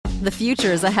The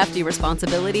future is a hefty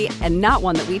responsibility and not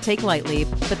one that we take lightly.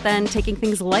 But then taking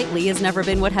things lightly has never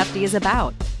been what Hefty is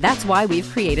about. That's why we've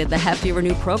created the Hefty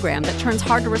Renew program that turns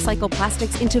hard-to-recycle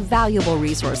plastics into valuable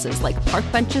resources like park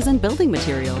benches and building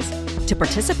materials. To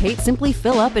participate, simply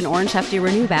fill up an orange Hefty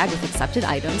Renew bag with accepted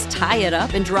items, tie it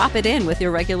up, and drop it in with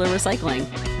your regular recycling.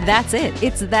 That's it.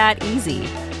 It's that easy.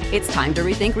 It's time to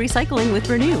rethink recycling with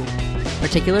Renew.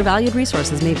 Particular valued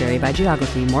resources may vary by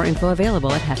geography. More info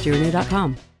available at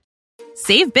heftyrenew.com.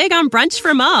 Save big on brunch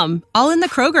for mom, all in the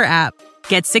Kroger app.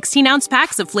 Get 16-ounce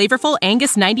packs of flavorful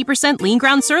Angus 90% lean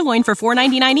ground sirloin for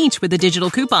 $4.99 each with a digital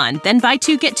coupon. Then buy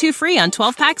 2, get 2 free on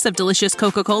 12 packs of delicious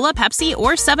Coca-Cola, Pepsi,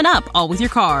 or 7-Up, all with your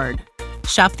card.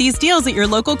 Shop these deals at your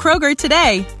local Kroger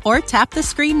today, or tap the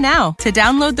screen now to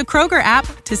download the Kroger app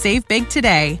to save big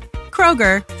today.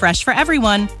 Kroger, fresh for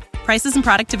everyone. Prices and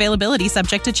product availability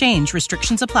subject to change.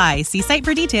 Restrictions apply. See site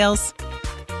for details.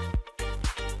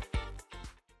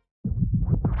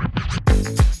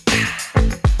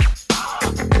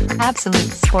 Absolute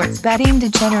sports betting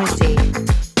degeneracy.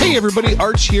 Hey everybody,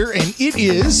 Arch here, and it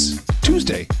is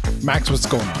Tuesday. Max, what's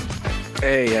going on?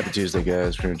 Hey, happy Tuesday,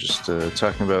 guys. We're just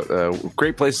talking about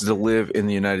great places to live in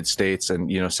the United States,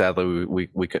 and sadly,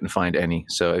 we couldn't find any.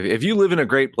 So, if you live in a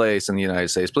great place in the United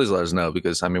States, please let us know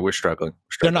because we're struggling.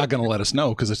 They're not going to let us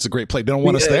know because it's a great place. They don't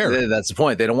want us there. That's the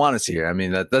point. They don't want us here. I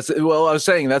mean, that's I was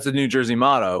saying that's the New Jersey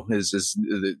motto. Is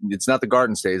it's not the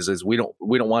Garden State. It's we don't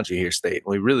want you here, state.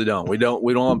 We really don't. We don't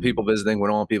want people visiting. We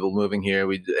don't want people moving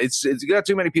here. It's got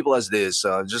too many people as it is.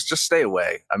 So just stay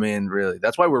away. I mean, really,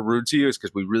 that's why we're rude to you is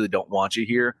because we really don't want you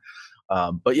here.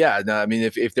 But yeah, no, I mean,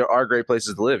 if there are great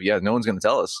places to live, no one's going to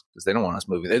tell us because they don't want us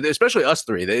moving. Especially us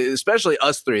three.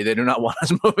 They do not want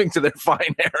us moving to their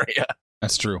fine area.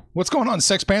 That's true. What's going on,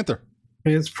 Sex Panther?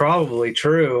 It's probably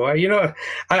true.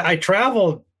 I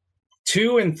traveled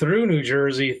to and through New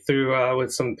Jersey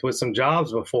with some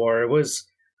jobs before. It was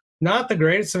not the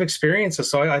greatest of experiences.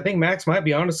 So I think Max might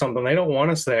be onto something. They don't want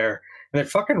us there. And they're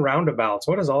fucking roundabouts.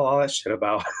 What is all that shit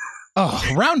about? Oh,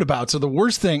 roundabouts are the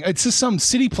worst thing. It's just some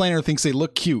city planner thinks they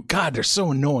look cute. God, they're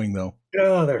so annoying, though.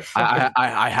 Oh, they're fucking...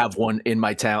 I have one in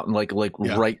my town,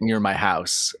 right near my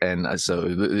house. And so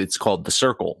it's called the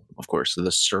Circle, of course. So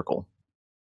the Circle.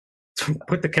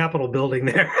 Put the Capitol building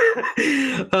there.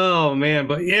 Oh, man.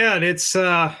 But yeah, it's,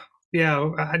 the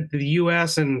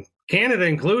U.S. and Canada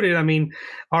included. I mean,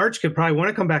 Arch could probably want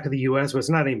to come back to the U.S., but it's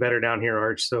not any better down here,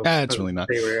 Arch. So it's really not.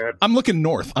 I'm looking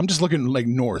north. I'm just looking like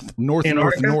north,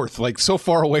 like so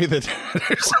far away that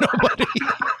there's nobody.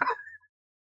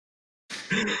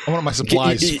 I want my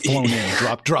supplies flown in,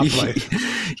 drop like.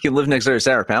 You can live next door to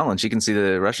Sarah Palin. She can see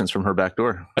the Russians from her back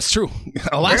door. That's true.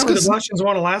 Alaska. The Russians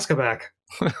want Alaska back.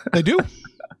 They do.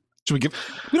 Should we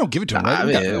don't give it to them,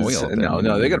 right? I mean,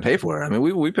 no, they got to pay for it. I mean,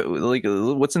 we pay,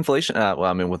 what's inflation?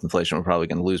 With inflation, we're probably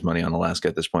going to lose money on Alaska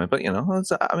at this point. But we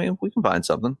can find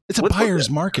something. It's a buyer's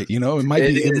market, It might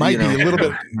be a little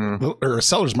bit, or a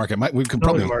seller's market. We can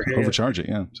probably overcharge it.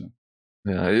 Yeah. So.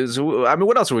 Yeah.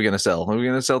 What else are we going to sell? Are we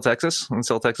going to sell Texas and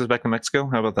sell Texas back to Mexico?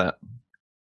 How about that?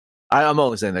 I'm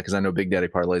only saying that because I know Big Daddy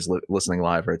Parlay is listening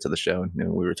live right to the show.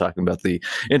 We were talking about the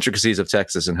intricacies of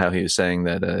Texas and how he was saying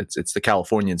that it's the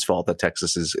Californians' fault that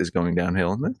Texas is going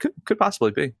downhill. And that could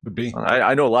possibly be. Could be.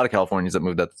 I know a lot of Californians that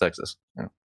moved out to Texas. Yeah.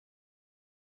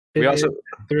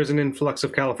 There is an influx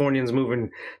of Californians moving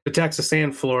to Texas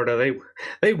and Florida.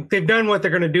 They've done what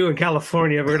they're going to do in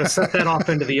California. We're going to set that off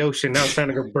into the ocean. Now it's time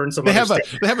to go burn some. They have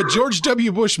a George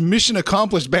W. Bush mission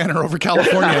accomplished banner over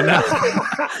California now.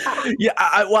 Yeah,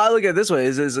 I look at it this way: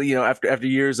 is after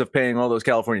years of paying all those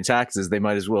California taxes, they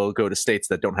might as well go to states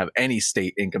that don't have any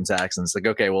state income tax, and it's like,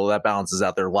 okay, well that balances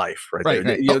out their life, right?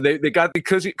 They got the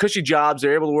cushy jobs.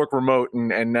 They're able to work remote,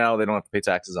 and now they don't have to pay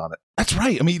taxes on it. That's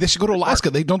right. I mean, they should go to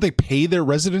Alaska. Don't they pay their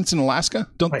residents in Alaska?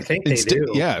 I think they do.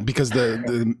 Yeah, because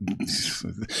the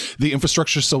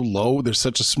infrastructure is so low. There's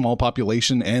such a small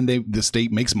population, and the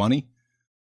state makes money.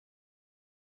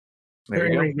 They're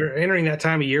entering that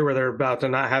time of year where they're about to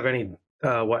not have any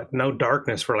no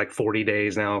darkness for like 40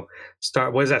 days now.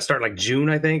 What does that start like June?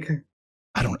 I think.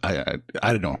 I don't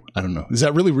know. Is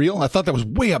that really real? I thought that was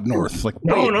way up north.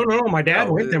 No. My dad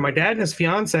went there. My dad and his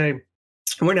fiance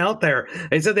went out there.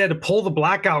 They said they had to pull the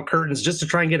blackout curtains just to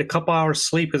try and get a couple hours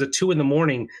sleep because at 2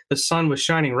 a.m, the sun was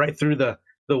shining right through the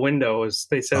window.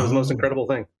 They said it was the most incrediable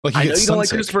thing. I know you don't like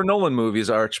Christopher Nolan movies,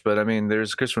 Arch, but I mean,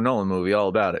 there's a Christopher Nolan movie all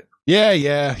about it.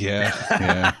 Yeah. It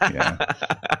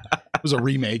was a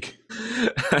remake.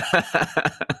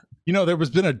 There was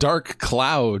been a dark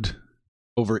cloud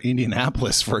over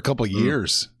Indianapolis for a couple of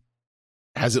years.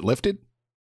 Has it lifted?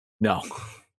 No.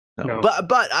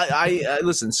 But I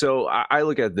listen. So I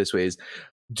look at it this way: is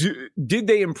did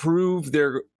they improve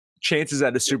their chances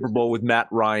at a Super Bowl with Matt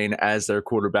Ryan as their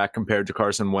quarterback compared to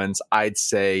Carson Wentz? I'd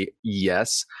say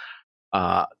yes.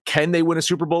 Can they win a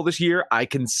Super Bowl this year? I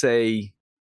can say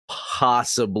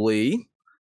possibly.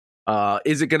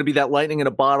 Is it going to be that lightning in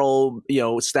a bottle,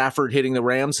 Stafford hitting the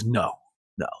Rams? No.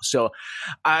 So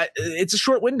it's a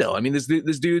short window. I mean, this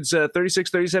dude's 36,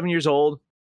 37 years old.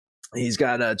 He's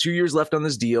got 2 years left on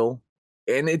this deal.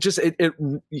 And it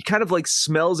kind of like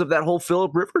smells of that whole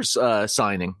Phillip Rivers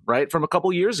signing, right, from a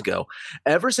couple years ago.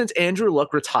 Ever since Andrew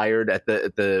Luck retired at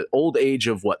the old age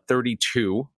of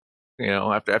 32,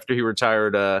 after he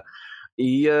retired, that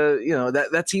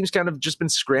team's kind of just been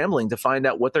scrambling to find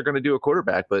out what they're going to do at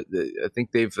quarterback. But I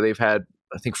think they've had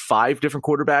 5 different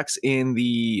quarterbacks in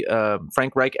the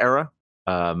Frank Reich era.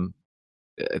 What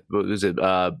was it?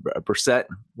 Brissett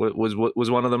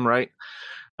was one of them, right?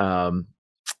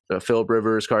 Phillip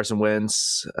Rivers, Carson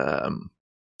Wentz,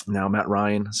 now Matt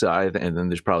Ryan. So and then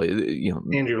there's probably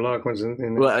Andrew Luck was in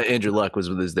there. Well, Andrew Luck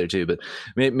was there too, but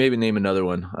maybe name another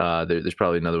one. There's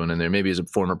probably another one in there. Maybe as a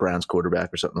former Browns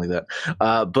quarterback or something like that.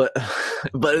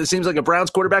 But it seems like a Browns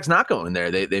quarterback's not going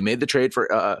there. They made the trade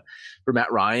for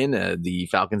Matt Ryan. The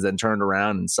Falcons then turned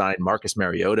around and signed Marcus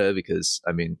Mariota because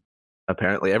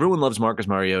apparently everyone loves Marcus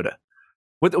Mariota.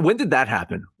 When did that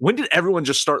happen? When did everyone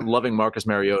just start loving Marcus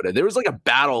Mariota? There was like a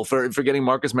battle for getting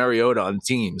Marcus Mariota on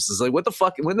teams. It's like, what the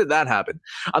fuck? When did that happen?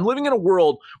 I'm living in a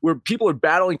world where people are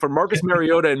battling for Marcus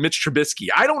Mariota and Mitch Trubisky.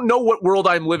 I don't know what world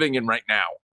I'm living in right now.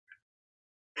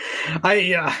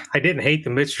 I didn't hate the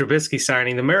Mitch Trubisky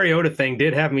signing. The Mariota thing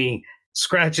did have me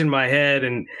scratching my head.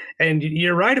 And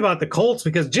you're right about the Colts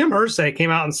because Jim Irsay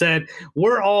came out and said,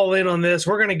 we're all in on this.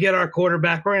 We're going to get our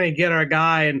quarterback. We're going to get our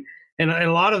guy. And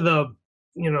a lot of the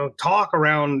talk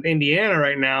around Indiana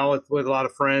right now with a lot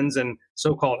of friends and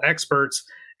so-called experts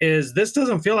is this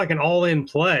doesn't feel like an all-in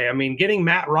play. I mean, getting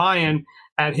Matt Ryan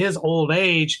at his old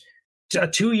age, a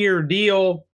 2-year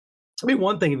deal. I mean,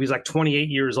 one thing if he's like 28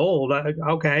 years old,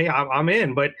 okay, I'm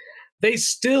in. But they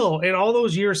still, in all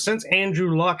those years since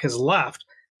Andrew Luck has left,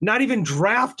 not even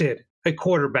drafted a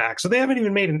quarterback. So they haven't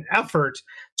even made an effort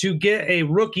to get a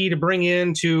rookie to bring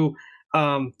in to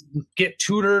get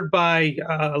tutored by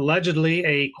allegedly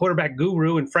a quarterback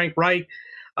guru in Frank Reich.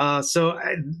 It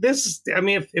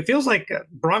feels like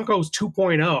Broncos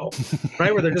 2.0,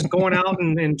 right? Where they're just going out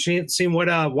and seeing what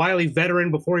a wily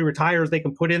veteran before he retires they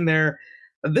can put in there.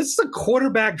 This is a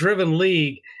quarterback-driven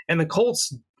league, and the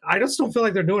Colts, I just don't feel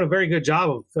like they're doing a very good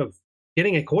job of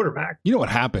getting a quarterback. You know what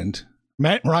happened?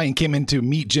 Matt Ryan came in to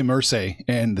meet Jim Irsay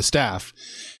and the staff,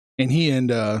 and he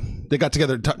and they got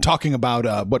together talking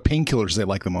about what painkillers they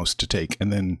like the most to take.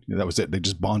 And then that was it. They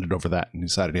just bonded over that and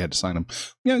decided he had to sign them.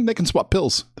 They can swap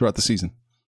pills throughout the season.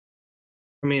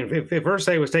 I mean, if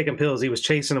Irsay was taking pills, he was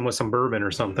chasing them with some bourbon or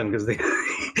something because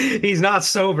he's not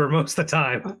sober most of the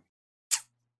time.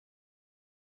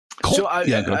 So I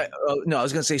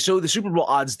was going to say, so the Super Bowl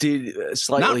odds did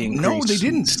slightly increase. No, they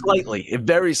didn't. Slightly,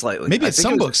 very slightly. Maybe at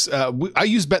some books. I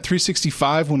used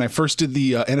Bet365 when I first did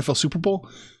the NFL Super Bowl.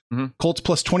 Mm-hmm. Colts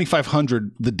plus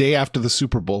 2,500 the day after the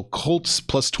Super Bowl. Colts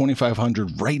plus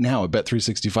 2,500 right now at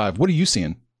Bet365. What are you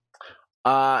seeing?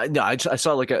 No, I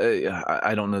saw like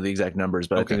I don't know the exact numbers,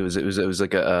 but okay. I think it was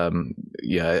like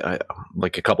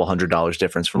like a couple $100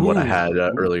 difference from what I had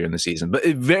earlier in the season. But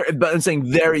I'm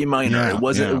saying very minor. Yeah,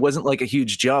 it wasn't like a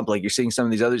huge jump like you're seeing some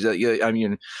of these others. I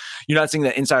mean, you're not seeing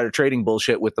that insider trading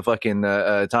bullshit with the fucking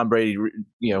Tom Brady,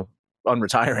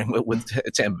 unretiring with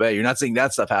Tampa Bay. You're not seeing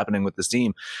that stuff happening with this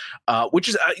team, which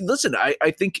is listen. I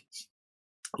think.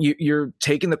 You're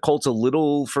taking the Colts a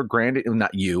little for granted.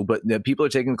 Not you, but the people are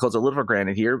taking the Colts a little for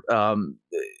granted here.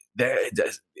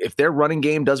 If their running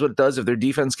game does what it does, if their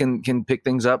defense can pick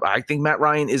things up, I think Matt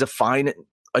Ryan is a fine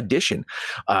addition.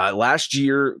 Last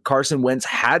year, Carson Wentz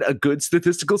had a good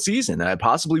statistical season,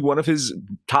 possibly one of his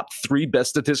top 3 best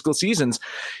statistical seasons.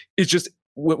 It's just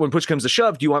when push comes to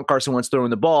shove, do you want Carson Wentz throwing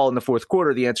the ball in the fourth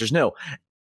quarter? The answer is no.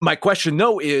 My question,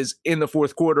 though, is in the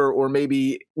fourth quarter or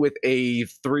maybe with a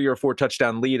 3 or 4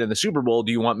 touchdown lead in the Super Bowl,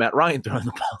 do you want Matt Ryan throwing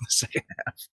the ball in the second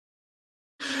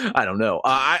half? I don't know.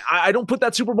 I don't put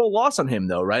that Super Bowl loss on him,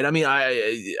 though, right? I mean,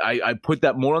 I put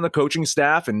that more on the coaching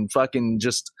staff and fucking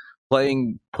just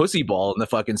playing pussy ball in the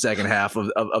fucking second half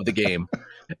of the game.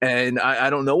 And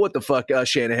I don't know what the fuck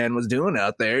Shanahan was doing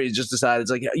out there. He just decided,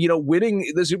 it's like, winning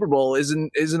the Super Bowl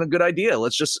isn't a good idea.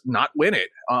 Let's just not win it.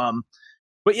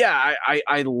 But yeah,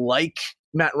 I like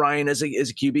Matt Ryan as a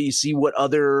QB. You see what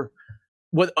other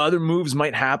moves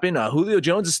might happen. Julio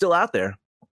Jones is still out there.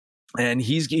 And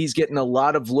he's getting a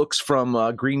lot of looks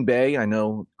from Green Bay. I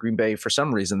know Green Bay, for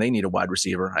some reason, they need a wide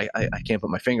receiver. I can't put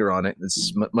my finger on it.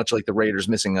 It's much like the Raiders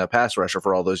missing a pass rusher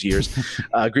for all those years.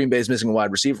 Green Bay is missing a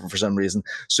wide receiver for some reason.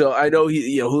 So I know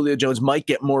Julio Jones might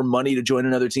get more money to join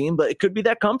another team, but it could be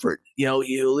that comfort.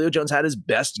 Julio Jones had his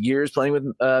best years playing with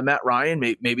Matt Ryan.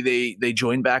 Maybe they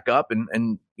join back up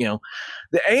and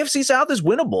the AFC South is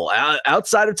winnable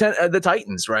outside of the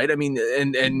Titans, right? I mean,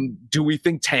 and do we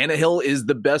think Tannehill is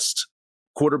the best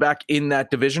quarterback in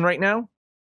that division right now?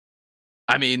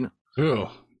 I mean,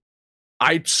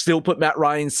 I still put Matt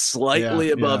Ryan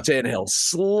slightly above Tannehill.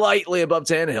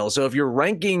 So if you're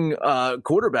ranking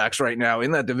quarterbacks right now in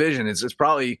that division, it's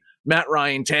probably Matt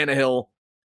Ryan, Tannehill,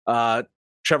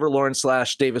 Trevor Lawrence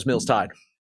 / Davis Mills tied.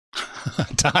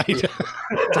 Tied.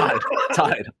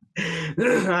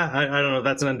 I don't know if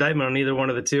that's an indictment on either one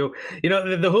of the two.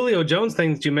 The Julio Jones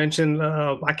thing that you mentioned,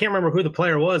 I can't remember who the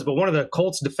player was, but one of the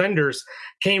Colts defenders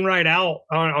came right out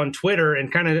on Twitter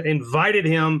and kind of invited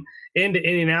him into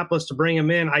Indianapolis to bring him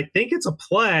in. I think it's a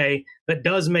play that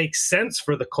does make sense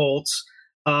for the Colts.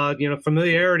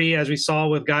 Familiarity, as we saw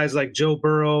with guys like Joe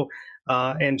Burrow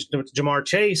and Jamar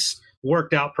Chase,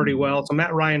 worked out pretty well. So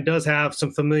Matt Ryan does have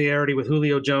some familiarity with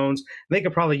Julio Jones. They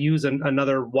could probably use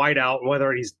another wideout,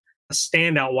 whether he's a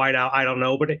standout wideout, I don't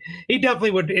know. But he definitely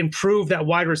would improve that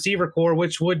wide receiver core,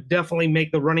 which would definitely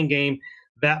make the running game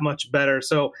that much better.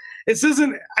 So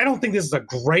I don't think this is a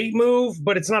great move,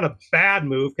 but it's not a bad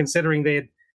move considering they had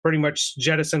pretty much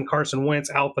jettisoned Carson Wentz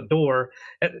out the door.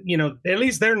 At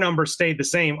least their numbers stayed the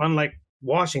same, unlike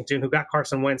Washington, who got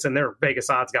Carson Wentz, and their Vegas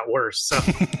odds got worse. So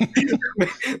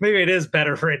maybe it is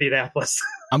better for Indianapolis.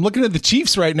 I'm looking at the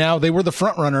Chiefs right now. They were the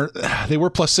front runner. They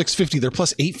were plus 650. They're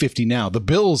plus 850 now. The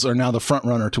Bills are now the front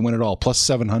runner to win it all, plus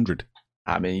 700.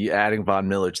 I mean, adding Von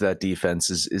Miller to that defense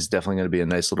is definitely going to be a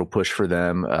nice little push for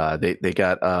them. They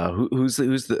got who's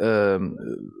the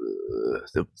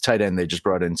tight end they just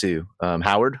brought in too?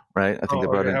 Howard, right? I think they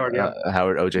brought in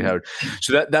Howard, OJ Howard.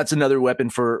 So that's another weapon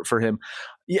for him.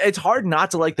 Yeah, it's hard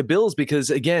not to like the Bills because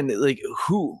again, like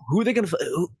who are they going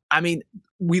to? I mean,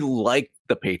 we like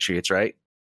the Patriots, right?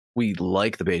 We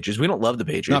like the Patriots. We don't love the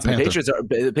Patriots.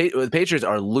 The Patriots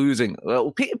are losing.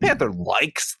 Well, Panther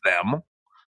likes them.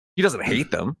 He doesn't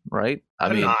hate them, right?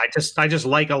 I just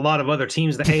like a lot of other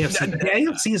teams. The AFC, the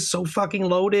AFC is so fucking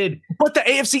loaded, but the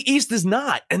AFC East is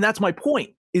not, and that's my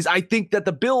point. Is I think that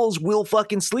the Bills will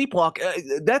fucking sleepwalk.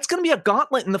 That's going to be a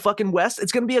gauntlet in the fucking West.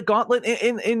 It's going to be a gauntlet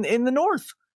in the North.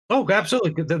 Oh,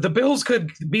 absolutely. The Bills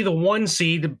could be the 1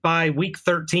 seed by week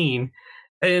 13.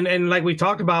 And like we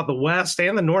talked about, the West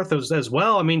and the North as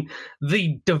well. I mean,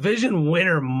 the division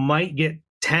winner might get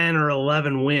 10 or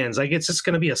 11 wins. Like, it's just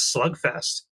going to be a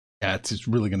slugfest. Yeah, it's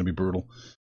really going to be brutal.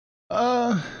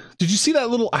 Did you see that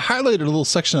I highlighted a little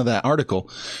section of that article.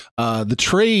 The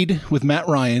trade with Matt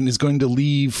Ryan is going to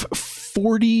leave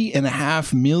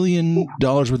 $40.5 million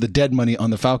worth of dead money on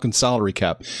the Falcons salary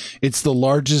cap. It's the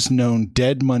largest known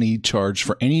dead money charge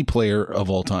for any player of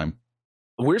all time.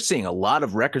 We're seeing a lot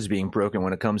of records being broken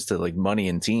when it comes to like money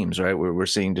in teams, right? We're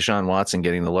seeing Deshaun Watson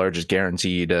getting the largest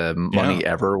guaranteed money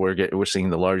ever. We're seeing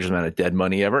the largest amount of dead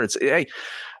money ever. Hey,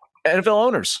 NFL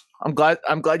owners, I'm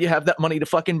glad you have that money to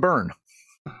fucking burn.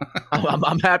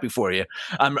 I'm happy for you.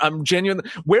 I'm genuine.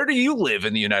 Where do you live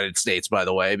in the United States, by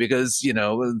the way? Because you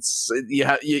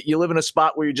live in a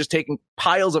spot where you're just taking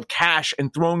piles of cash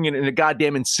and throwing it in a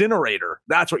goddamn incinerator.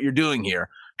 That's what you're doing here.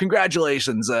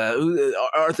 Congratulations,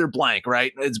 Arthur Blank,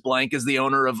 right? It's Blank is the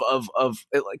owner of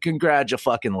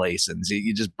congratulations.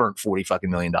 You just burnt $40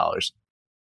 million.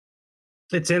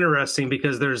 It's interesting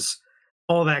because there's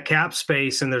all that cap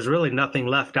space and there's really nothing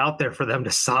left out there for them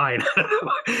to sign.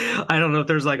 I don't know if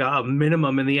there's like a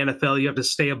minimum in the NFL you have to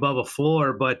stay above a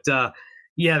floor, but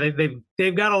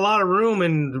they've got a lot of room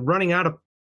and running out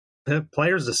of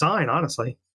players to sign,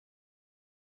 honestly.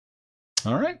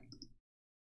 All right,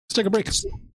 let's take a break.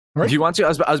 Right. If you want to, I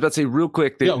was about to say real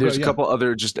quick, there's a couple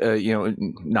other just,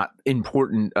 not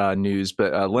important news,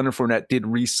 but Leonard Fournette did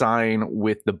re-sign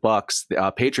with the Bucs.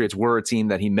 The Patriots were a team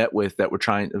that he met with that was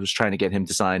trying to get him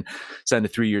to sign a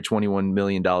 3-year, $21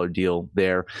 million deal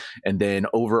there. And then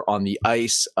over on the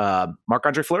ice,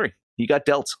 Marc-Andre Fleury, he got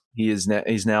dealt. He's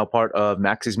now part of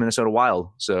Maxey's Minnesota Wild.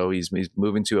 So he's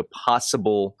moving to a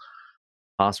possible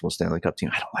Stanley Cup team.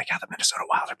 I don't like how the Minnesota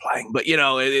Wild are playing, but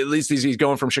at least he's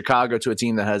going from Chicago to a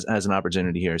team that has an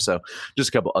opportunity here. So just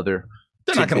a couple other.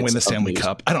 They're not going to win the Stanley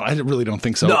Cup. I really don't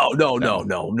think so. No.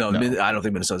 I don't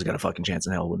think Minnesota's got a fucking chance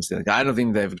in hell of winning Stanley Cup. I don't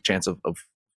think they have a chance of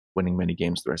winning many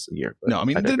games the rest of the year. No, I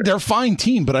mean they're a fine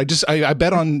team, but I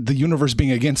bet on the universe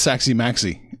being against Saxy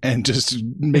Maxey and just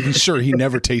making sure he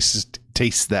never tastes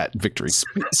taste that victory.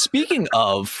 Speaking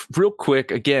of, real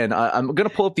quick, again, I'm going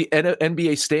to pull up the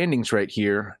NBA standings right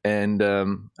here, and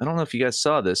I don't know if you guys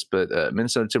saw this, but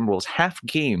Minnesota Timberwolves half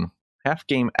game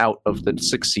out of the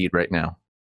 6th seed right now.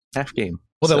 Half game.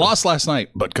 Well, they lost last night,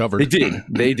 but covered.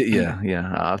 They did.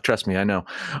 Yeah. Trust me, I know.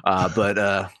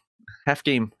 But half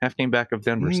game back of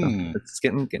Denver. So it's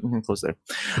getting close there.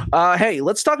 Hey,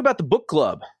 let's talk about the book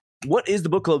club. What is the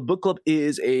book club? Book club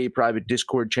is a private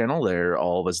Discord channel. There,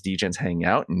 all of us DGens hang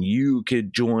out, and you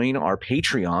could join our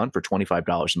Patreon for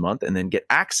 $25 a month, and then get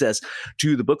access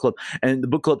to the book club. And the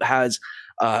book club has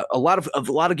a lot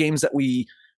of games that we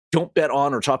don't bet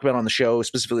on or talk about on the show.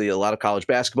 Specifically, a lot of college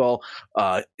basketball,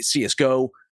 CS:GO,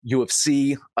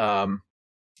 UFC.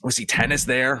 We see tennis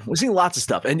there. We see lots of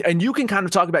stuff, and you can kind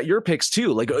of talk about your picks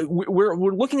too. Like we're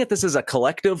looking at this as a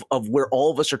collective of where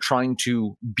all of us are trying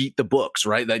to beat the books,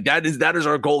 right? Like that is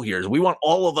our goal here. Is we want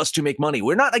all of us to make money.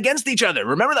 We're not against each other.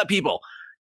 Remember that, people.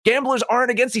 Gamblers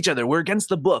aren't against each other. We're against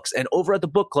the books. And over at the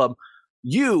book club,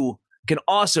 you can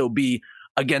also be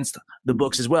against the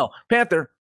books as well. Panther,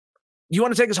 you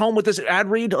want to take us home with this ad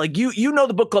read? Like you know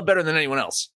the book club better than anyone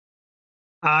else.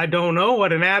 I don't know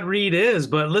what an ad read is,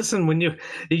 but listen, when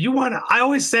you want to, I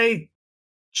always say,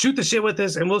 shoot the shit with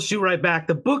us and we'll shoot right back.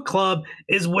 The book club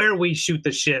is where we shoot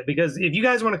the shit, because if you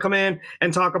guys want to come in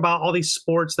and talk about all these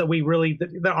sports that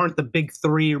that aren't the big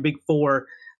 3 or big 4,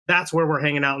 that's where we're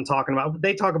hanging out and talking about.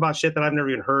 They talk about shit that I've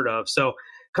never even heard of. So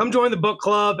come join the book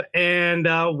club, and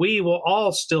we will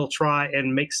all still try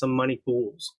and make some money,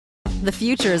 fools. The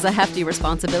future is a hefty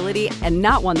responsibility and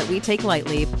not one that we take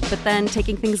lightly, but then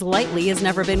taking things lightly has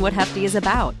never been what Hefty is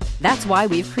about. That's why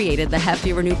we've created the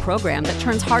Hefty Renew program that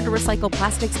turns hard-to-recycle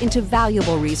plastics into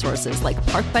valuable resources like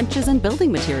park benches and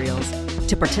building materials.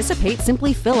 To participate,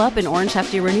 simply fill up an orange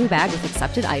Hefty Renew bag with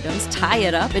accepted items, tie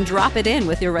it up, and drop it in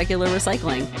with your regular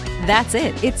recycling. That's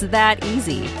it. It's that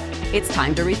easy. It's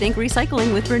time to rethink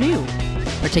recycling with Renew.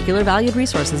 Particular valued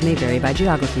resources may vary by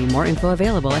geography. More info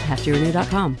available at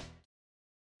heftyrenew.com.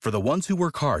 For the ones who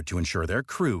work hard to ensure their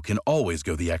crew can always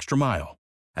go the extra mile,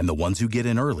 and the ones who get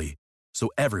in early so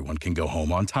everyone can go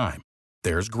home on time,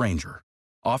 there's Grainger,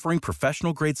 offering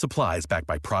professional-grade supplies backed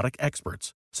by product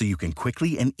experts so you can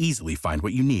quickly and easily find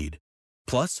what you need.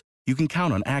 Plus, you can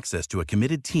count on access to a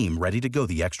committed team ready to go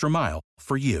the extra mile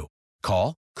for you.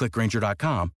 Call, click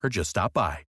Grainger.com, or just stop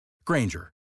by.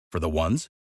 Grainger, for the ones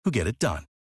who get it done.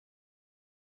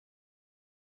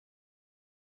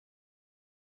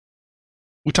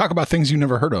 We talk about things you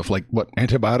never heard of, like what,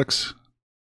 antibiotics,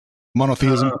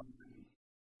 monotheism,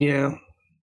 yeah,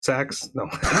 sex, no,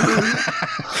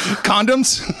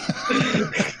 condoms.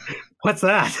 What's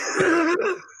that?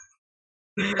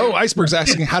 Oh, Iceberg's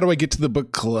asking, how do I get to the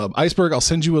book club? Iceberg, I'll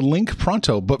send you a link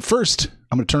pronto. But first,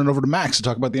 I'm going to turn it over to Max to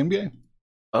talk about the NBA.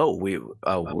 Oh,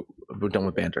 we're done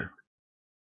with banter.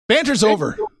 Banter's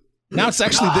over. Now it's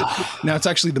actually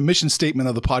the mission statement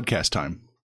of the podcast time.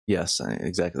 Yes,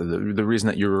 exactly. The reason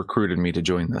that you recruited me to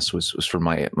join this was for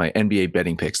my NBA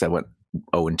betting picks that went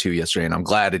 0-2 yesterday, and I'm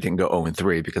glad I didn't go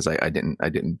 0-3 because I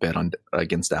didn't bet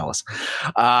against Dallas.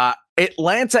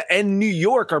 Atlanta and New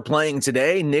York are playing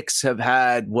today. Knicks have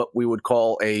had what we would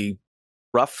call a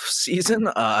rough season.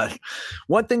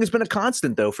 One thing has been a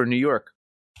constant though for New York: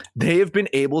 they have been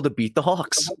able to beat the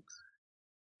Hawks.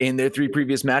 In their 3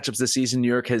 previous matchups this season, New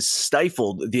York has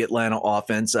stifled the Atlanta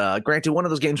offense. Granted, one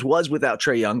of those games was without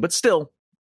Trae Young, but still,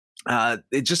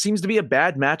 it just seems to be a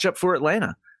bad matchup for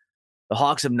Atlanta. The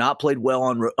Hawks have not played well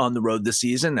on the road this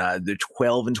season. They're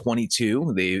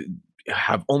 12-22. They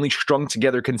have only strung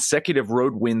together consecutive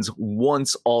road wins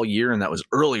once all year, and that was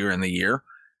earlier in the year.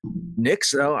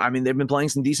 Knicks, though, I mean, they've been playing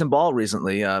some decent ball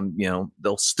recently.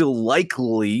 They'll still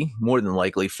more than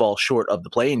likely fall short of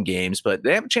the play-in games, but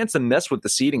they have a chance to mess with the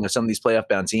seeding of some of these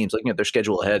playoff-bound teams. Looking at their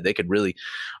schedule ahead, they could really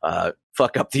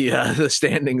fuck up the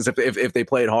standings if they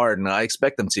played hard, and I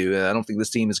expect them to. I don't think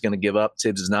this team is going to give up.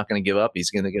 Tibbs is not going to give up.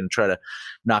 He's going to try to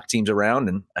knock teams around,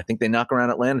 and I think they knock around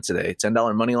Atlanta today.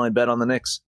 $10 money line bet on the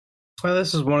Knicks. Well,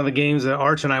 this is one of the games that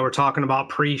Arch and I were talking about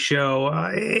pre-show.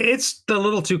 It's a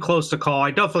little too close to call. I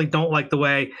definitely don't like the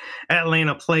way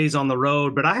Atlanta plays on the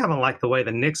road, but I haven't liked the way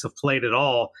the Knicks have played at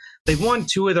all. They've won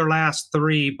 2 of their last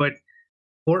 3, but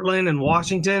Portland and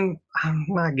Washington, I'm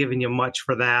not giving you much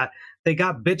for that. They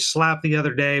got bitch slapped the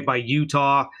other day by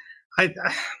Utah. I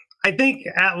think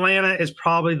Atlanta is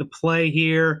probably the play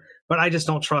here, but I just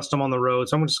don't trust them on the road,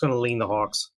 so I'm just going to lean the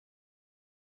Hawks.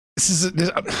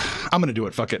 I'm going to do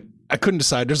it. Fuck it. I couldn't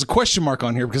decide. There's a question mark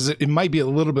on here because it might be a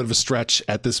little bit of a stretch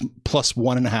at this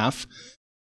 +1.5,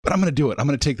 but I'm going to do it. I'm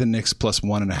going to take the Knicks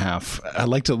 +1.5. I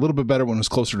liked it a little bit better when it was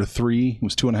closer to 3. It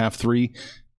was 2.5, 3.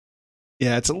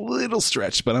 Yeah, it's a little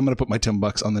stretch, but I'm going to put my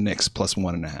 $10 on the Knicks plus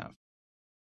 1.5.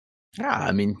 Yeah,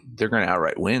 I mean, they're going to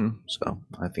outright win, so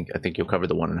I think you'll cover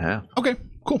the 1.5. Okay,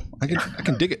 cool. I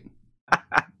can dig it.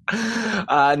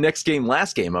 Next game,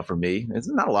 last game up for me. It's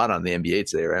not a lot on the NBA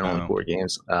today, right? Only 4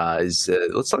 games.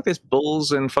 Let's talk this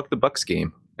Bulls and fuck the Bucks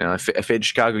game. I faded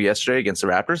Chicago yesterday against the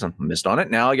Raptors. I missed on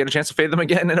it. Now I get a chance to fade them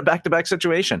again in a back-to-back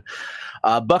situation.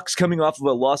 Bucks coming off of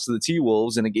a loss to the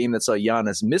T-Wolves in a game that saw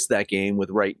Giannis miss that game with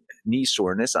right knee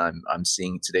soreness. I'm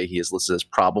seeing today he is listed as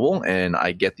probable, and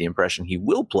I get the impression he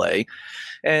will play.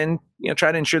 And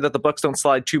try to ensure that the Bucks don't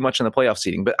slide too much in the playoff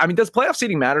seeding. But I mean, does playoff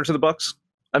seeding matter to the Bucks?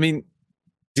 I mean,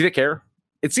 do they care?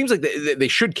 It seems like they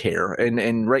should care,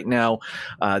 and right now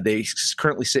they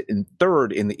currently sit in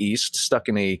 3rd in the East, stuck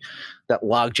in that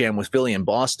logjam with Philly and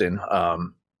Boston.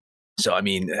 So I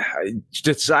mean,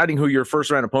 deciding who your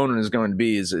first round opponent is going to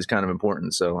be is kind of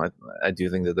important. So I do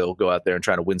think that they'll go out there and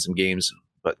try to win some games,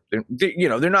 but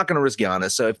they're not going to risk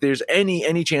Giannis. So if there's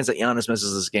any chance that Giannis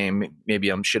misses this game, maybe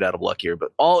I'm shit out of luck here. But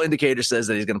all indicators says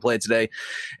that he's going to play today,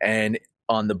 and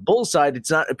on the Bulls side, it's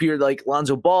not appeared like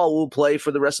Lonzo Ball will play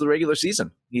for the rest of the regular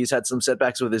season. He's had some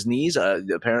setbacks with his knees.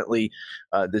 Apparently,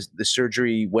 the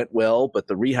surgery went well, but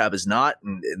the rehab is not.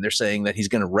 And they're saying that he's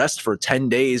going to rest for 10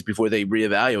 days before they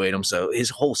reevaluate him. So his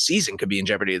whole season could be in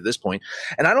jeopardy at this point.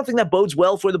 And I don't think that bodes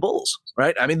well for the Bulls,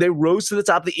 right? I mean, they rose to the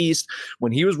top of the East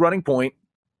when he was running point.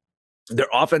 Their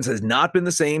offense has not been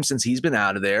the same since he's been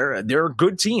out of there. They're a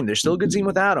good team. They're still a good team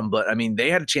without him. But, I mean,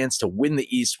 they had a chance to win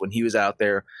the East when he was out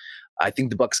there. I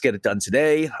think the Bucks get it done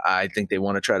today. I think they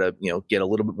want to try to, get a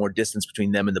little bit more distance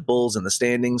between them and the Bulls in the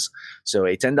standings. So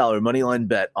a $10 money line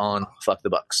bet on fuck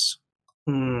the Bucks.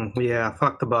 Yeah,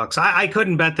 fuck the Bucks. I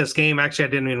couldn't bet this game. Actually, I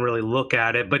didn't even really look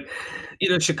at it. But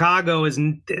Chicago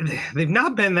they've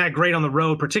not been that great on the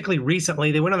road, particularly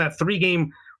recently. They went on that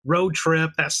 3-game road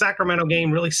trip. That Sacramento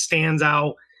game really stands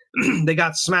out. They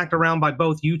got smacked around by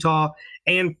both Utah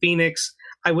and Phoenix.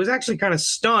 I was actually kind of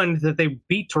stunned that they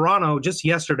beat Toronto just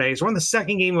yesterday. So we're in the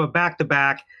second game of a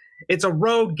back-to-back. It's a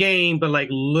road game, but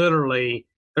literally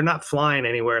they're not flying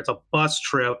anywhere. It's a bus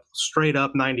trip straight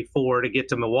up 94 to get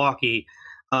to Milwaukee.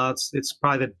 It's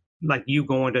probably like you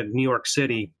going to New York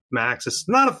City, Max. It's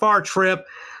not a far trip,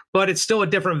 but it's still a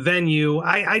different venue.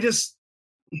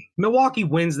 Milwaukee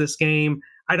wins this game.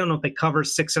 I don't know if they cover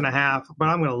 6.5, but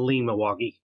I'm going to lean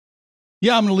Milwaukee.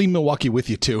 Yeah, I'm going to lean Milwaukee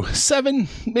with you too. 7,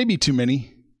 maybe too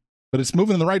many, but it's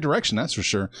moving in the right direction. That's for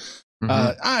sure.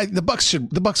 Mm-hmm. The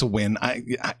Bucks will win.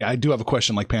 I do have a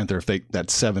question like Panther if that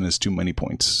 7 is too many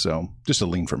points. So just a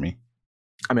lean for me.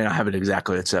 I mean, I have it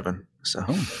exactly at 7. So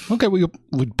okay, well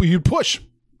you'd push.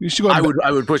 You should go.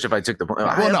 I would push if I took the point.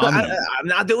 Well, I'm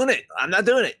not doing it. I'm not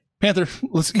doing it. Panther,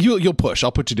 you'll push.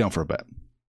 I'll put you down for a bet.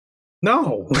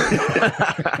 No.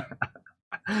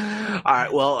 All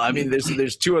right. Well, I mean,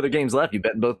 there's 2 other games left. You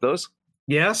betting both those?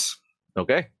 Yes.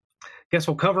 Okay. Guess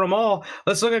we'll cover them all.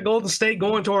 Let's look at Golden State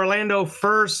going to Orlando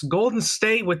first. Golden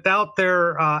State without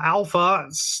their alpha,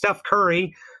 Steph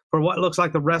Curry, for what looks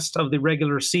like the rest of the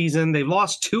regular season. They've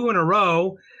lost 2 in a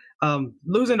row.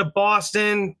 Losing to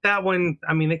Boston, that one,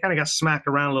 I mean, they kind of got smacked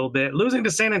around a little bit. Losing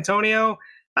to San Antonio,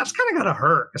 that's kind of got to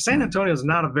hurt. San Antonio is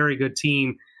not a very good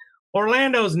team.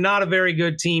 Orlando's not a very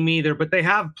good team either, but they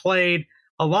have played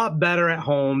a lot better at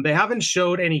home. They haven't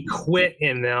showed any quit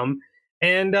in them.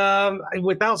 And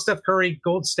without Steph Curry,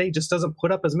 Golden State just doesn't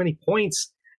put up as many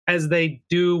points as they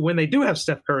do when they do have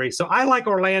Steph Curry. So I like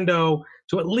Orlando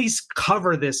to at least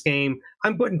cover this game.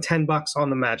 I'm putting $10 on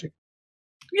the Magic.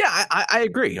 Yeah, I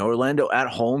agree. Orlando at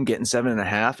home getting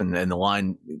 7.5 and the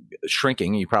line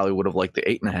shrinking. You probably would have liked the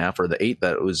 8.5 or the 8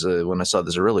 that was when I saw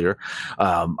this earlier.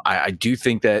 I do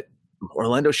think that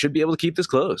Orlando should be able to keep this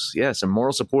close. Yeah, some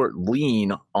moral support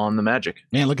lean on the Magic.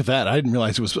 Man, look at that. I didn't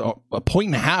realize it was a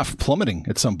 1.5 plummeting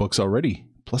at some books already.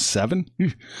 Plus 7.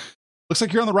 Looks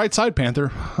like you're on the right side,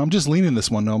 Panther. I'm just leaning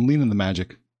this one. No, I'm leaning the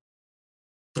Magic.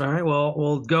 All right, well,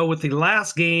 we'll go with the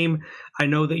last game I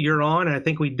know that you're on, and I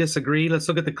think we disagree. Let's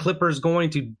look at the Clippers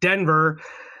going to Denver.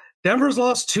 Denver's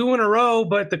lost 2 in a row,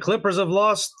 but the Clippers have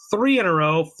lost 3 in a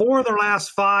row. 4 of their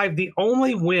last 5. The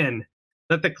only win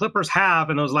that the Clippers have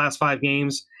in those last 5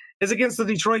 games is against the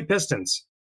Detroit Pistons.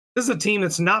 This is a team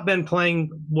that's not been playing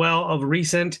well of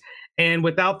recent, and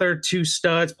without their 2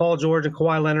 studs, Paul George and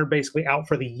Kawhi Leonard, basically out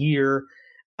for the year,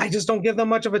 I just don't give them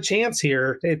much of a chance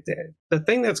here. The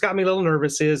thing that's got me a little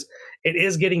nervous is it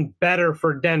is getting better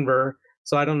for Denver,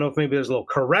 so I don't know if maybe there's a little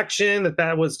correction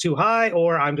that was too high,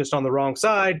 or I'm just on the wrong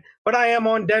side, but I am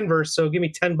on Denver, so give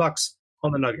me $10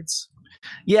 on the Nuggets.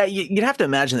 Yeah, you'd have to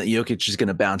imagine that Jokic is going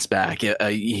to bounce back.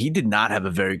 He did not have a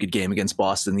very good game against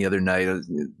Boston the other night.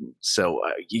 So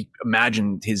you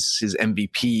imagine his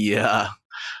MVP,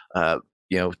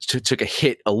 took a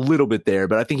hit a little bit there,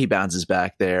 but I think he bounces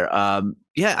back there.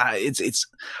 It's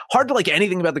hard to like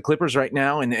anything about the Clippers right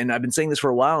now. And I've been saying this for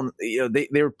a while. And,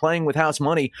 they were playing with house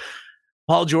money.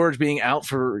 Paul George being out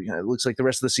for, it looks like the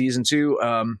rest of the season too.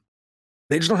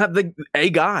 They just don't have a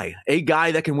guy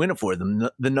that can win it for them.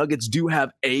 The Nuggets do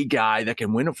have a guy that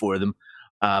can win it for them.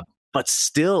 But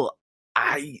still,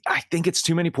 I think it's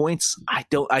too many points.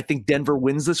 I think Denver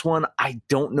wins this one. I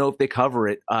don't know if they cover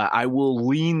it. I will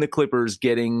lean the Clippers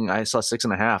I saw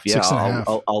 6.5. Yeah,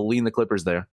 6.5. I'll lean the Clippers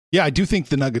there. Yeah, I do think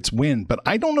the Nuggets win, but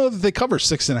I don't know that they cover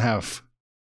 6.5.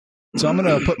 So I'm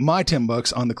going to put my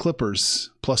 $10 on the Clippers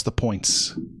plus the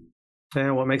points.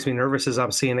 And what makes me nervous is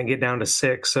I'm seeing it get down to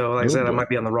 6. So like I said, I might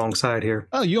be on the wrong side here.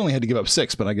 Oh, you only had to give up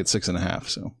 6, but I get 6.5.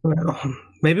 So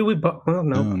maybe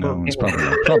no, it's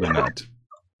probably not.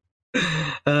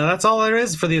 That's all there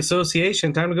is for the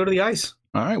association. Time to go to the ice.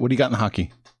 All right, what do you got in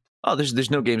hockey? Oh, there's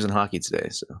no games in hockey today,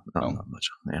 so not much.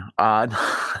 Yeah.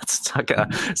 Let's talk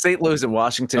St. Louis and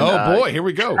Washington. Oh boy, here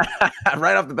we go.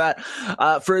 Right off the bat,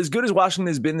 for as good as Washington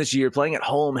has been this year, playing at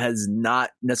home has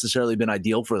not necessarily been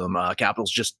ideal for them.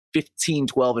 Capitals just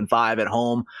 15-12-5 at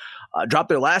home. Dropped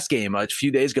their last game a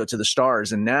few days ago to the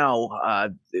Stars, and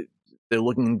now they're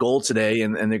looking in goal today,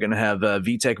 and they're going to have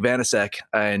Vitek Vanacek,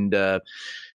 and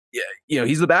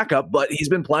he's the backup, but he's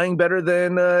been playing better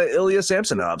than Ilya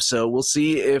Samsonov. So we'll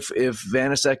see if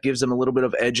Vanacek gives them a little bit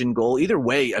of edge in goal. Either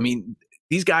way, I mean,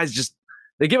 these guys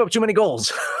they give up too many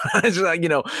goals. It's like,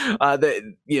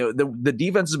 the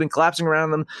defense has been collapsing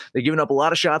around them. They're giving up a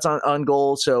lot of shots on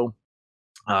goal. So,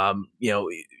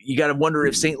 you got to wonder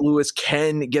if St. Louis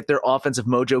can get their offensive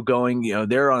mojo going.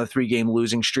 They're on a 3-game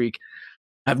losing streak.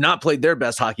 Have not played their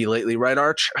best hockey lately, right,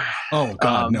 Arch? Oh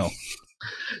God, no.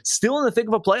 Still in the thick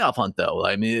of a playoff hunt, though.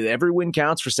 I mean, every win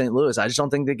counts for St. Louis. I just don't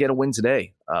think they get a win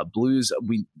today. Blues,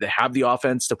 they have the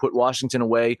offense to put Washington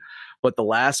away, but the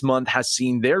last month has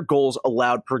seen their goals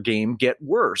allowed per game get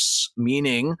worse,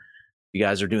 meaning you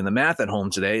guys are doing the math at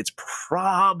home today. It's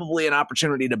probably an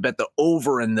opportunity to bet the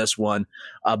over in this one.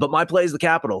 But my play is the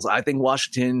Capitals. I think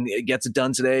Washington gets it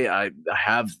done today. I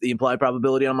have the implied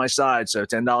probability on my side, so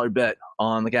 $10 bet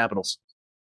on the Capitals.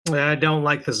 I don't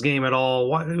like this game at all.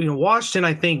 Washington,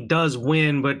 I think, does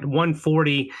win, but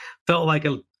 140 felt like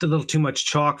a little too much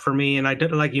chalk for me. And I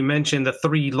did, like you mentioned, the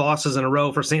 3 losses in a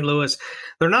row for St. Louis.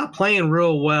 They're not playing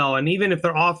real well. And even if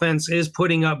their offense is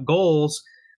putting up goals,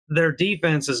 their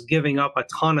defense is giving up a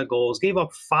ton of goals. Gave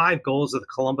up 5 goals to the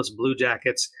Columbus Blue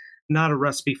Jackets. Not a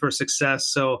recipe for success.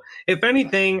 So if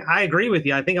anything, I agree with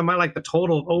you. I think I might like the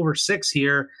total of over 6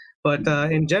 here. But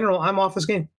in general, I'm off this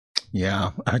game.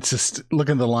 Yeah, it's just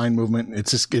looking at the line movement.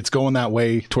 It's going that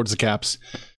way towards the Caps.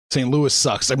 St. Louis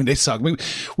sucks. I mean, they suck. I mean,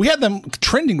 we had them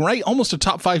trending right, almost a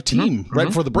top 5 team right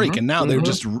before the break, and now they're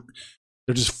just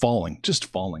falling,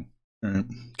 All right.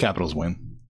 Capitals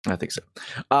win. I think so.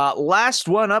 Last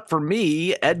one up for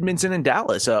me, Edmonton and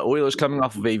Dallas. Oilers coming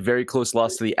off of a very close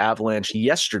loss to the Avalanche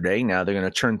yesterday. Now they're going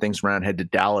to turn things around, head to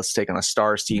Dallas, take on a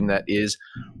Stars team that is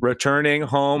returning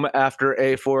home after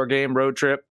a 4-game road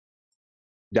trip.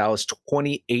 Dallas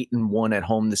 28-1 at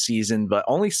home this season, but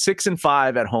only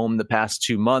 6-5 at home the past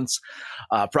 2 months.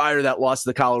 Prior to that loss to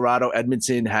the Colorado,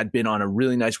 Edmonton had been on a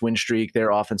really nice win streak.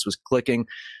 Their offense was clicking.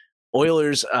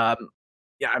 Oilers,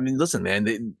 listen, man,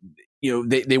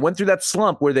 they went through that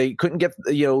slump where they couldn't get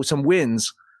some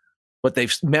wins, but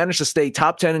they've managed to stay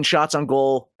top 10 in shots on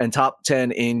goal and top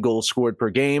 10 in goals scored per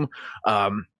game.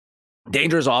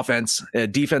 Dangerous offense.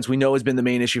 Defense, we know, has been the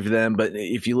main issue for them, but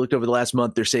if you looked over the last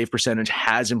month, their save percentage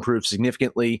has improved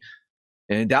significantly.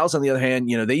 And Dallas, on the other hand,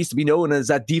 they used to be known as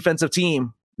that defensive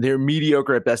team. They're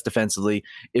mediocre at best defensively.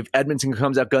 If Edmonton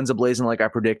comes out guns a-blazing like I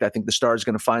predict, I think the Stars are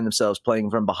going to find themselves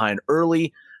playing from behind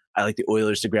early. I like the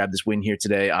Oilers to grab this win here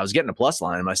today. I was getting a plus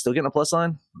line. Am I still getting a plus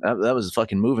line? That was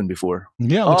fucking moving before.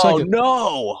 Yeah, looks like it.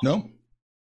 No.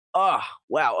 Oh,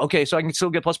 wow. Okay, so I can still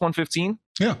get plus 115?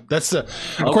 Yeah, that's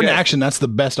according to Action, that's the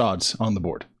best odds on the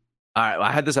board. All right,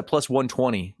 I had this at plus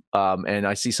 120, and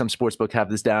I see some sportsbook have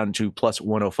this down to plus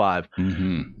 105.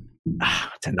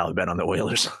 $10 bet on the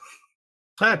Oilers.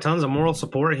 Tons of moral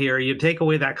support here. You take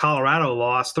away that Colorado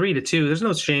loss, 3-2. There's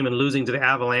no shame in losing to the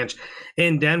Avalanche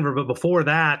in Denver, but before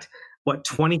that,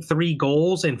 23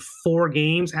 goals in 4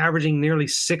 games, averaging nearly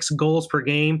 6 goals per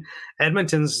game.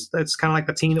 Edmonton's, that's kind of like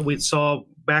the team that we saw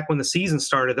back when the season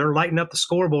started. They're lighting up the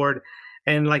scoreboard.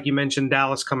 And like you mentioned,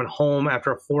 Dallas coming home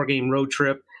after a 4-game road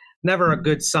trip. never a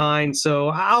good sign. So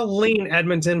I'll lean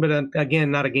Edmonton, but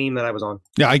again, not a game that I was on.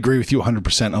 Yeah, I agree with you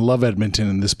 100%. I love Edmonton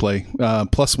in this play.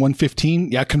 Plus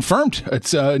 115. Yeah, confirmed.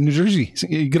 It's New Jersey. So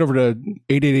you get over to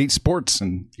 888 Sports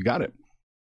and you got it.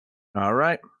 All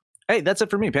right. Hey, that's it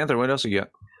for me. Panther, what else you got?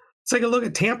 Let's take a look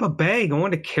at Tampa Bay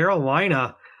going to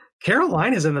Carolina.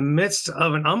 Carolina's in the midst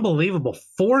of an unbelievable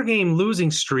 4-game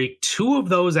losing streak, 2 of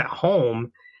those at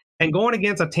home, and going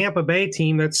against a Tampa Bay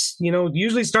team that's,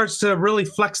 usually starts to really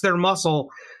flex their muscle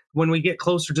when we get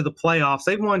closer to the playoffs.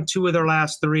 They've won 2 of their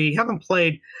last 3, haven't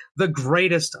played the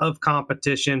greatest of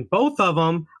competition. Both of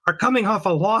them are coming off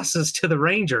of losses to the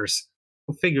Rangers.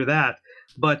 We'll figure that.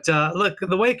 But look,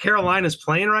 the way Carolina's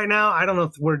playing right now, I don't know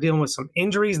if we're dealing with some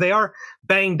injuries. They are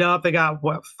banged up. They got,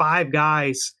 5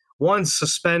 guys. One's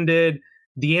suspended.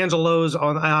 D'Angelo's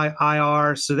on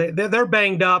IR. So they're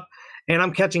banged up. And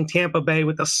I'm catching Tampa Bay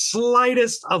with the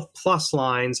slightest of plus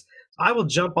lines. I will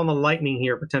jump on the Lightning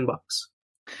here for $10.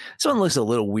 This one looks a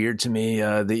little weird to me.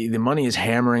 The money is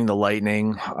hammering the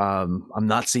Lightning. I'm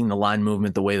not seeing the line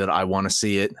movement the way that I want to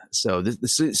see it. So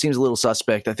this seems a little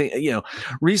suspect. I think,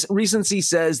 recency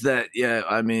says that,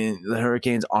 the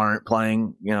Hurricanes aren't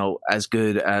playing, as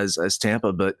good as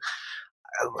Tampa, but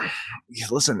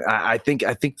listen, I think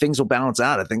things will balance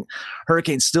out. I think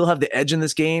Hurricanes still have the edge in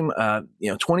this game.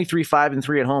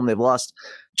 23-5-3 at home. They've lost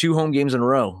 2 home games in a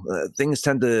row.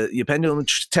 Pendulum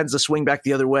tends to swing back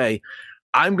the other way.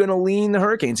 I'm going to lean the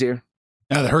Hurricanes here.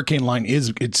 Now the Hurricane line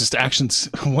it's just actions.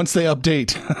 Once they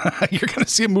update, you're going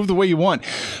to see it move the way you want.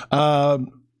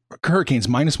 Hurricanes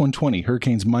minus 120,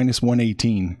 Hurricanes minus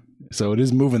 118. So it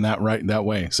is moving that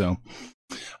way. So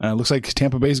looks like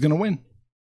Tampa Bay is going to win.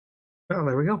 Oh,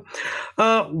 there we go.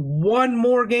 One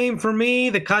more game for me.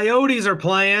 The Coyotes are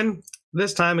playing,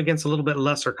 this time against a little bit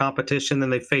lesser competition than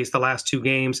they faced the last 2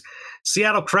 games.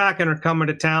 Seattle Kraken are coming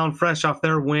to town fresh off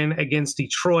their win against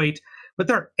Detroit, but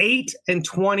they're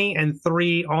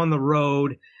 8-20-3 on the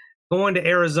road, going to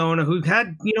Arizona, who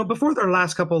had, before their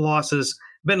last couple of losses,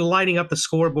 been lighting up the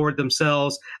scoreboard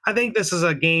themselves. I think this is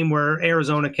a game where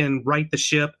Arizona can right the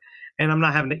ship, and I'm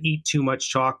not having to eat too much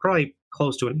chalk, probably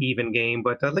close to an even game,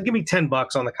 but give me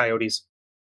 $10 on the Coyotes.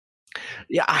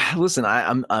 Yeah, listen,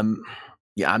 I'm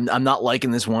not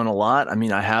liking this one a lot. I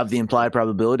mean, I have the implied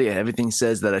probability. Everything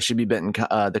says that I should be betting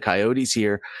the Coyotes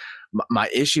here. My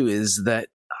issue is that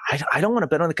I don't want to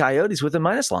bet on the Coyotes with a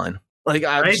minus line. Like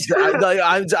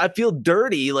I feel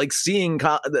dirty like seeing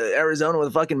the Arizona with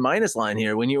a fucking minus line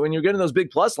here. When you're getting those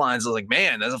big plus lines, I was like,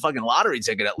 man, that's a fucking lottery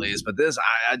ticket at least. But this,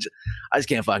 I just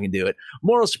can't fucking do it.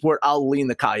 Moral support, I'll lean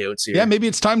the Coyotes here. Yeah, maybe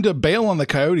it's time to bail on the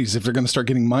Coyotes if they're going to start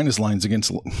getting minus lines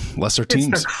against lesser teams.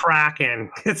 It's the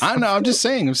Kraken. I know. I'm just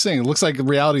saying. It looks like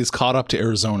reality is caught up to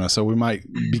Arizona, so we might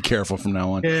be careful from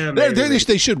now on. Yeah,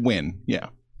 they should win. Yeah.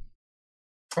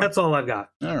 That's all I've got.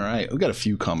 All right. We've got a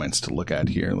few comments to look at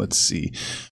here. Let's see.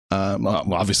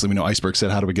 Well, obviously, we know Iceberg said,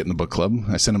 how do we get in the book club?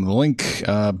 I sent him the link.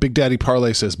 Big Daddy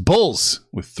Parlay says, Bulls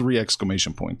with 3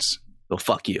 exclamation points. Well,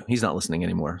 fuck you. He's not listening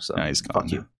anymore. So nah, he's gone.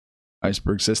 Fuck you.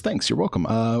 Iceberg says, thanks. You're welcome.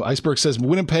 Iceberg says,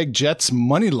 Winnipeg Jets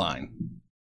money line.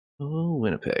 Oh,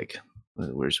 Winnipeg.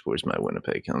 Where's my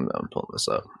Winnipeg? I'm pulling this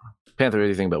up. Panther, what do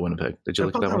you think about Winnipeg? Did you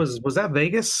look at that one? Was that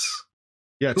Vegas?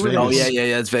 Yeah, it's Vegas. Oh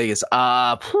yeah, it's Vegas.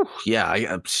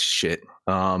 Shit.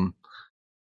 No,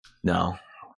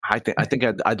 I think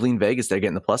I'd lean Vegas there,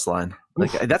 getting the plus line.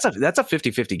 Like that's a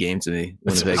 50-50 game to me.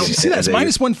 That's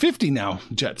minus 150 now,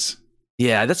 Jets.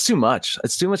 Yeah, that's too much.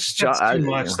 It's too much. That's too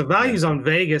much. The value's on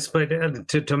Vegas, but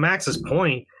to Max's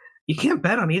point, you can't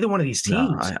bet on either one of these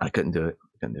teams. No, I couldn't do it.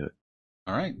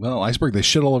 All right. Well, Iceberg, they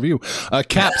shit all of you.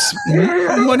 Caps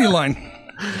money line.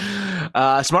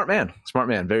 Smart man,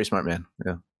 very smart man.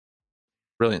 Yeah,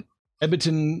 brilliant.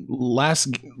 Edmonton lost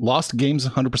games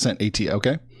 100% AT.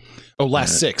 Okay. Oh,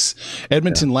 last 6.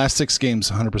 Edmonton last 6 games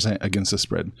 100% against the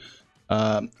spread.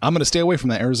 I'm going to stay away from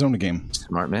that Arizona game.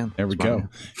 Smart man. There we go.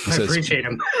 I appreciate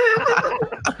him.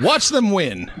 Watch them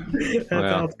win. That's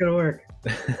how it's going to work.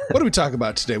 What do we talk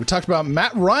about today? We talked about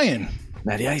Matt Ryan.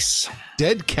 Matty Ice.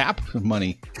 Dead cap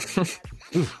money.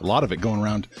 Ooh, a lot of it going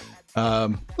around. A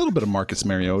little bit of Marcus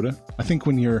Mariota. I think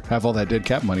when you have all that dead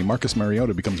cap money, Marcus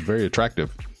Mariota becomes very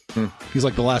attractive. He's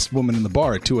like the last woman in the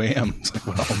bar at 2 a.m. It's like,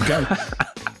 well, okay.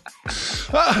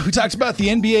 We talked about the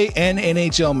NBA and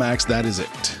NHL Max. That is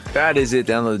it. That is it.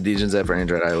 Download the DJs app for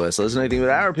Android, iOS. Listen to anything but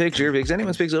our picks, your picks,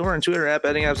 anyone's picks over on Twitter at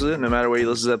Betting Absolute. No matter where you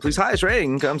listen to that, please highest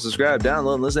rating. Come subscribe,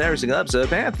 download, and listen to every single episode.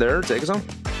 Panther, take us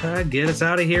home. Get us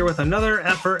out of here with another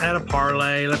effort at a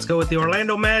parlay. Let's go with the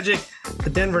Orlando Magic, the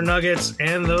Denver Nuggets,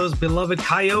 and those beloved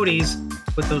Coyotes.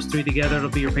 Put those 3 together. It'll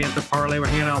be your Panther parlay. We're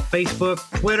hanging out on Facebook,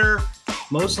 Twitter,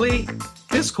 mostly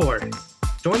Discord.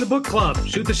 Join the book club.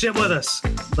 Shoot the shit with us.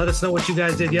 Let us know what you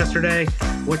guys did yesterday,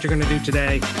 what you're going to do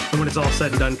today, and when it's all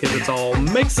said and done, kids, it's all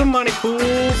make some money,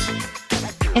 fools.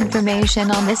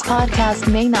 Information on this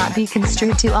podcast may not be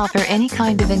construed to offer any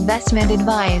kind of investment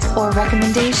advice or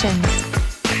recommendations.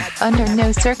 Under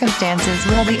no circumstances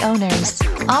will the owners,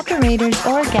 operators,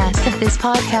 or guests of this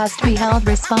podcast be held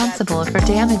responsible for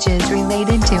damages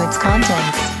related to its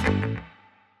contents.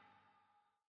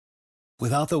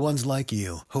 Without the ones like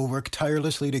you, who work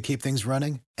tirelessly to keep things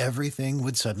running, everything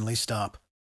would suddenly stop.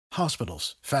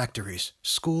 Hospitals, factories,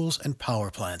 schools, and power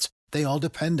plants, they all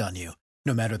depend on you.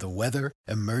 No matter the weather,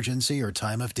 emergency, or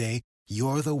time of day,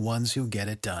 you're the ones who get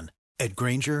it done. At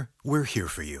Grainger, we're here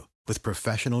for you with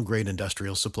professional-grade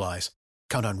industrial supplies.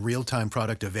 Count on real-time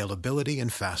product availability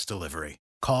and fast delivery.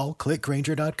 Call, click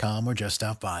Grainger.com, or just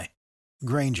stop by.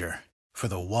 Grainger, for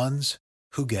the ones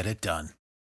who get it done.